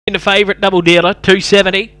into favourite Double Dealer,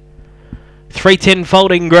 270. 310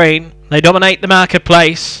 Folding Green. They dominate the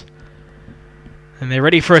marketplace. And they're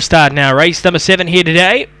ready for a start now. Race number 7 here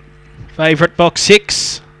today. Favourite box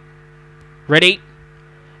 6. Ready.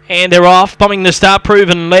 And they're off, bombing the start,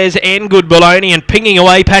 Proven Les and Good Baloney, and pinging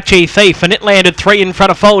away Patchy Thief, and it landed 3 in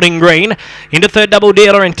front of Folding Green. Into third Double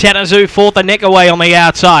Dealer and Tanazoo, fourth, a neck away on the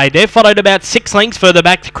outside. They're followed about 6 lengths further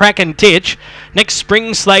back to Crack and Titch. Next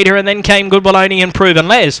Spring Slater, and then came Good Baloney and Proven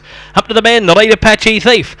Les. Up to the bend, the leader Patchy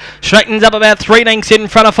Thief. Straightens up about 3 lengths in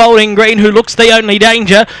front of Folding Green, who looks the only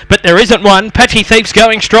danger, but there isn't one. Patchy Thief's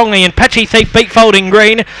going strongly, and Patchy Thief beat Folding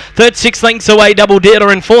Green. Third 6 lengths away, Double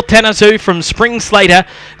Dealer, and fourth Tanazoo from Spring Slater.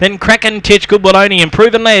 Then Crack and Titch, Good Baloney and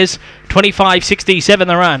Proven Les, 25.67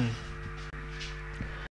 the run.